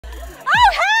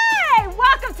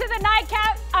Welcome to the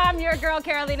Nightcap. I'm your girl,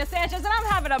 Carolina Sanchez, and I'm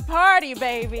having a party,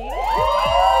 baby. We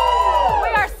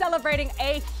are celebrating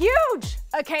a huge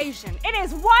occasion. It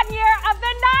is 1 year of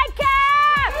the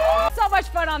Nightcap. So much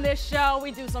fun on this show.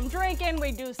 We do some drinking,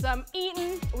 we do some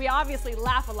eating. We obviously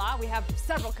laugh a lot. We have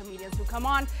several comedians who come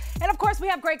on. And of course, we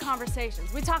have great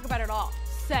conversations. We talk about it all.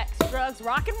 Sex, drugs,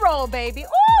 rock and roll, baby.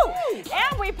 Ooh!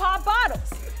 And we pop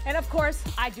bottles. And of course,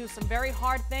 I do some very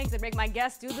hard things and make my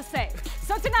guests do the same.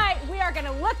 So tonight, we are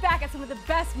gonna look back at some of the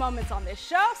best moments on this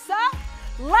show. So,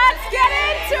 let's get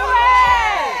into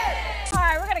it! All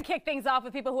right, we're gonna kick things off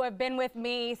with people who have been with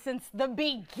me since the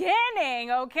beginning,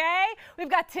 okay? We've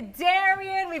got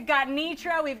Tadarian, we've got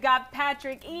Nitra, we've got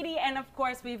Patrick Eady, and of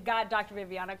course, we've got Dr.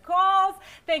 Viviana Coles.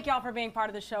 Thank y'all for being part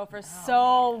of the show for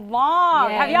so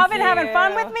long. Have y'all been having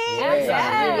fun with me?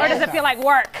 Yes. Or does it feel like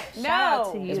work?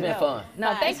 No. It's been fun.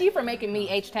 No, thank you for making me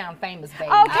H-Town famous,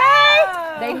 baby.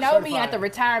 Okay. They know me at the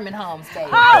retirement homes, baby.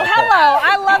 Oh, hello.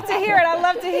 I love to hear it. I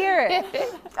love to hear it.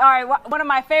 All right, one of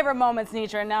my favorite moments,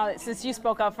 Nitra, now since you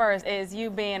spoke up first, is you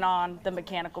being on the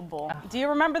mechanical bull. Do you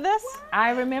remember this?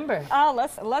 I remember. Oh,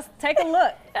 let's take a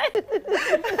look.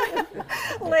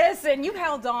 Listen, you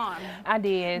held on. I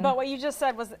did. But what you just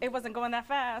said was it wasn't going that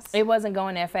fast. It wasn't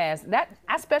going that fast.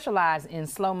 I specialize in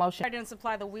slow motion. I didn't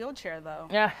supply the wheelchair though.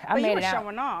 Yeah, I but made you were it out.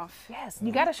 showing off. Yes,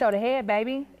 you got to show the head,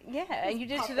 baby. Yeah, and you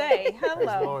did today.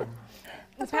 Hello.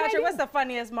 Patrick, what's the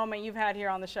funniest moment you've had here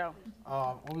on the show?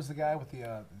 What was the guy with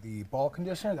the ball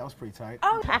conditioner? That was pretty tight.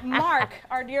 Oh, Mark,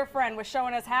 our dear friend, was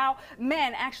showing us how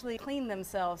men actually clean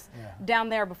themselves down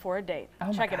there before a date.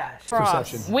 Oh Check it out.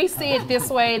 Perception. We see it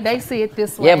this way, they see it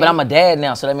this way. Yeah, but I'm a dad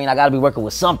now, so that means I gotta be working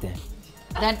with something.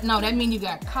 That means you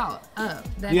got caught up.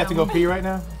 You have to go pee right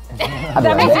now?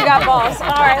 That means you got balls. All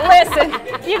right,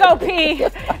 listen, you go pee,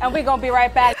 and we're gonna be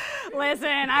right back.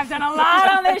 Listen, I've done a lot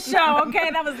on this show,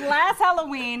 okay? That was last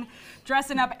Halloween,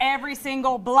 dressing up every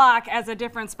single block as a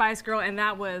different Spice Girl, and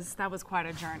that was quite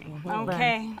a journey,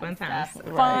 okay? Fun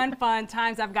times. Fun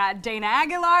times. I've got Dana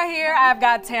Aguilar here, I've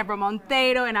got Tambra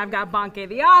Monteiro, and I've got Bonke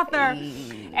the author.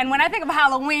 And when I think of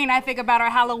Halloween, I think about our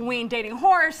Halloween Dating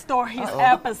Horror Stories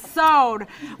episode,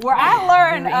 where I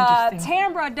learned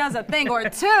Tambra does a thing or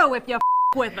two if you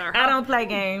with her. I don't play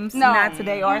games. No. Not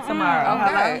today or tomorrow.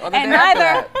 Okay. And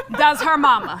neither does her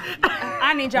mama.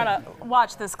 I need y'all to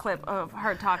watch this clip of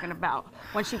her talking about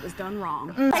when she was done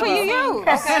wrong. That's what you use.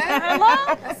 Okay.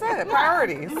 Hello? That's it.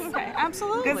 Priorities. Okay,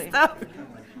 absolutely. Good stuff.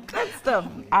 Good stuff.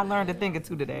 I learned a thing or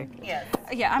two today. Yes.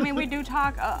 Yeah, I mean, we do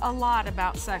talk a lot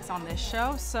about sex on this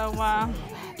show, so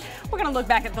we're gonna look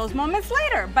back at those moments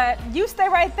later. But you stay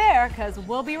right there, because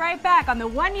we'll be right back on the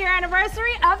 1 year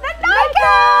anniversary of the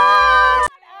Nightcap!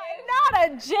 Not a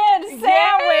gin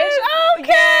sandwich.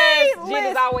 Okay. Yes, gin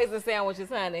is always a sandwiches,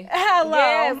 honey. Hello.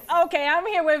 Yes. Okay, I'm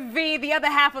here with V, the other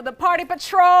half of the Party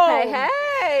Patrol.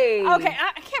 Hey. Okay,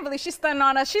 I can't believe she's stunning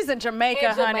on us. She's in Jamaica,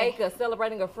 In honey. Jamaica,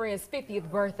 celebrating a friend's 50th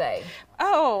birthday.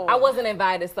 Oh. I wasn't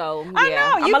invited, so yeah. I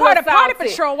know, I'm you a part of little Party salty.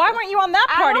 Patrol. Why weren't you on that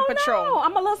Party I don't Patrol? know.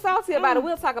 I'm a little salty about it.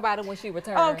 We'll talk about it when she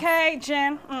returns. Okay,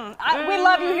 Jen. We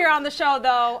love you here on the show,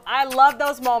 though. I love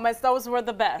those moments. Those were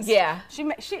the best. Yeah.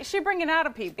 She bring it out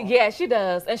of people. Yeah, she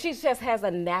does. And she just has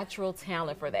a natural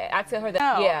talent for that. I tell her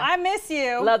that. Oh, yeah. I miss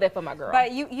you. Love that for my girl.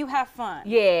 But you have fun.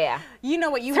 Yeah. You know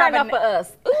what? You Turn have up for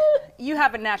us. Ooh. You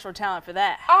have a natural talent for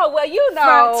that. Oh, well, you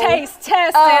know. For taste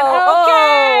testing. Oh,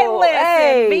 okay, listen.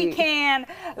 hey. V can't.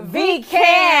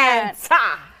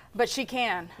 But she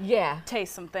can. Yeah.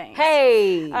 Taste some things.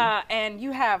 Hey. And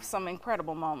you have some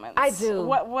incredible moments. I do.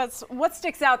 What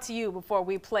sticks out to you before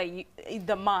we play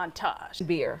the montage?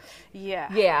 Beer.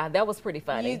 Yeah. Yeah, that was pretty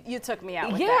funny. You took me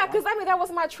out with Yeah, that because I mean, that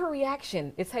was my true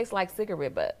reaction. It tastes like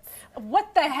cigarette butts.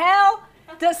 What the hell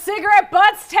does cigarette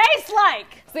butts taste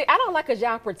like? See, I don't like because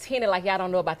y'all pretending like y'all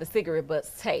don't know about the cigarette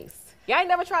butts taste. Y'all ain't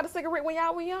never tried a cigarette when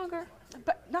y'all were younger?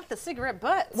 But not the cigarette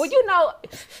butts. Well, you know.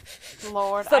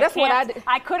 Lord, So that's what I did.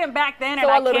 I couldn't back then, So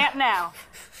and a I little- can't now.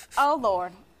 Oh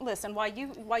Lord, listen. While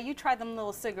you try them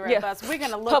little cigarette butts, we're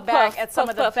gonna look Puff, back puff, at some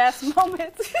puff, of the puff. best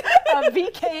moments of V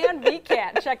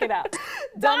Can't. Check it out.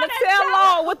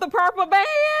 Donatello with the purple band.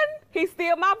 He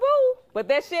still my boo. But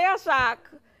that shell shock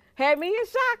had me in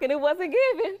shock, and it wasn't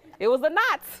given. It was a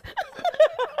knot.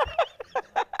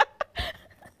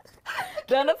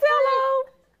 Donatello.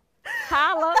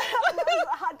 Holla.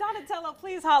 Donatello,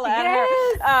 please holla Yes.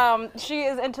 at her. She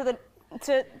is into the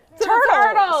turtles.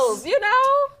 Turtles, you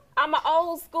know. I'm an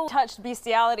old school. Touched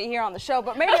bestiality here on the show,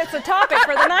 but maybe it's a topic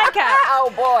for the nightcap.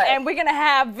 Oh boy. And we're gonna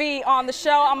have V on the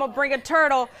show. I'm gonna bring a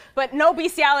turtle, but no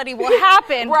bestiality will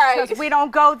happen Right. because we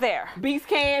don't go there. Beast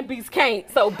can, beast can't.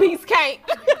 So beast can't.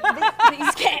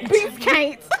 Beast can't. Beast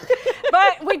can't.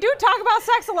 But we do talk about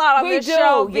sex a lot on We this do,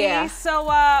 show, V. yeah.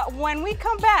 So when we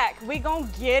come back, we gonna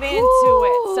get into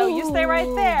it. So you stay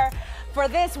right there for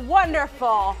this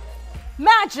wonderful,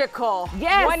 magical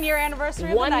Yes. 1 year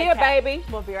anniversary of 1 the year, Nightcap. baby.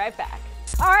 We'll be right back.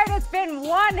 All right, it's been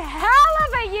one hell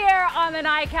of a year on the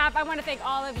Nightcap. I want to thank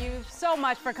all of you so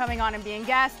much for coming on and being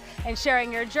guests and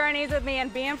sharing your journeys with me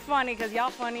and being funny, because y'all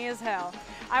funny as hell.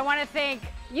 I want to thank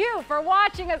you for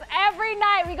watching us every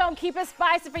night. We gonna keep it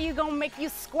spicy for you, gonna make you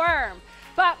squirm.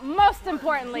 But most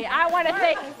importantly, I want to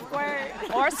thank squirt,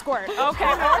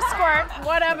 okay, or squirt,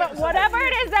 whatever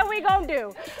it is that we gonna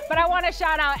do. But I want to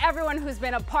shout out everyone who's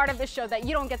been a part of the show that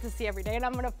you don't get to see every day, and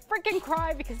I'm gonna freaking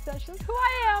cry because that's just who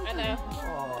I am. I know.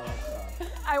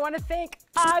 I want to thank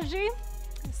Aji,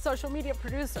 social media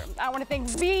producer. I want to thank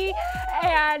V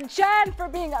and Jen for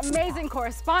being amazing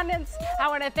correspondents. I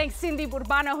want to thank Cindy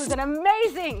Burbano, who's an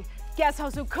amazing guest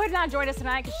host who could not join us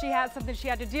tonight because she had something she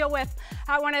had to deal with.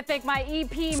 I want to thank my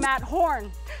EP, Matt Horn.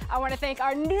 I want to thank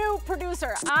our new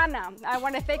producer, Anna. I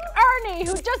want to thank Ernie,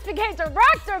 who just became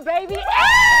director, baby.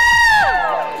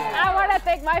 I want to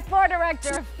thank my floor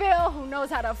director, Phil, who knows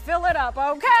how to fill it up,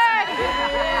 okay?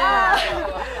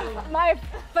 My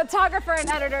photographer and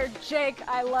editor, Jake,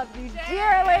 I love you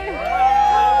dearly.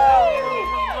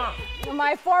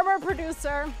 My former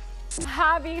producer,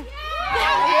 Javi.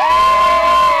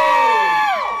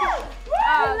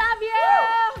 I love you!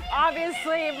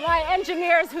 Obviously, my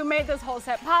engineers who made this whole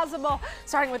set possible,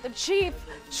 starting with the Chief,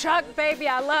 Chuck, baby,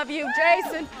 I love you,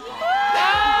 Jason.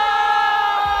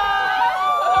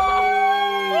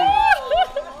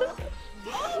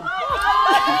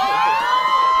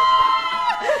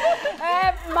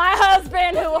 And my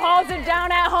husband who holds it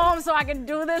down at home so I can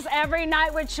do this every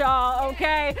night with y'all,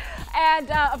 okay? And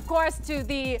of course, to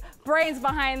the brains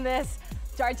behind this,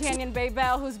 D'Artagnan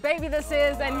Babel, whose baby this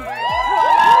is, and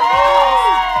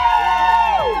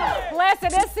listen,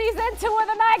 it's season 2 of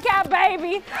the Nightcap,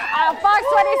 baby. Fox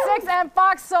 26 and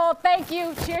Fox Soul, thank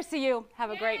you. Cheers to you.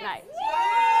 Have a great night.